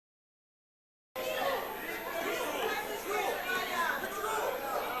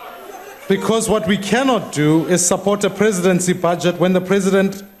Because what we cannot do is support a presidency budget when the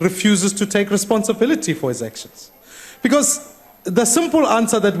president refuses to take responsibility for his actions. Because the simple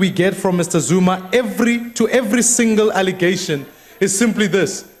answer that we get from Mr. Zuma to every single allegation is simply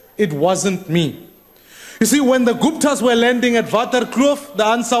this: it wasn't me. You see, when the Guptas were landing at Waterkloof, the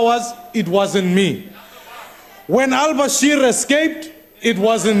answer was, it wasn't me. When al-Bashir escaped, it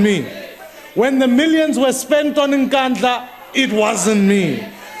wasn't me. When the millions were spent on Nkandla, it wasn't me.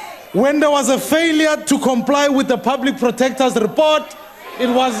 When there was a failure to comply with the Public Protector's report, it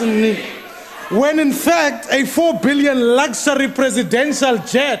wasn't me. When in fact a 4 billion luxury presidential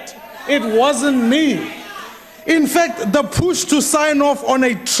jet, it wasn't me. In fact, the push to sign off on a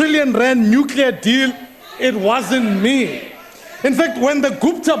R1 trillion nuclear deal, it wasn't me. In fact, when the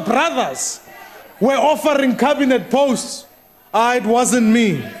Gupta brothers were offering cabinet posts, it wasn't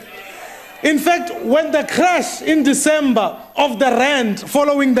me. In fact, when the crash in December of the rand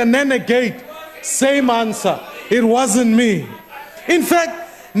following the Nene Gate, same answer, it wasn't me. In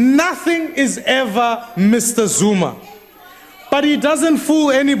fact, nothing is ever Mr. Zuma. But he doesn't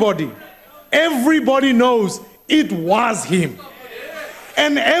fool anybody. Everybody knows it was him.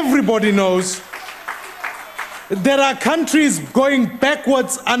 And everybody knows there are countries going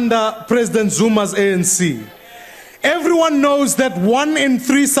backwards under President Zuma's ANC. Everyone knows that 1 in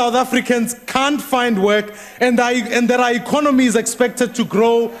 3 South Africans can't find work, and that our economy is expected to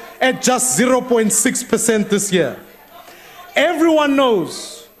grow at just 0.6% this year. Everyone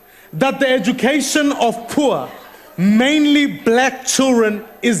knows that the education of poor, mainly black children,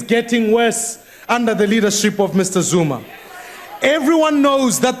 is getting worse under the leadership of Mr. Zuma. Everyone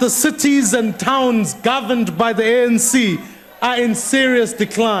knows that the cities and towns governed by the ANC are in serious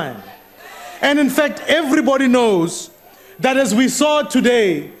decline. And in fact, everybody knows that, as we saw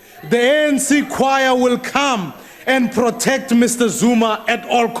today, the ANC choir will come and protect Mr. Zuma at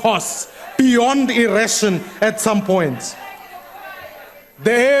all costs, beyond irration at some point. The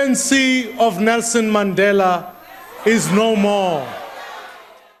ANC of Nelson Mandela is no more.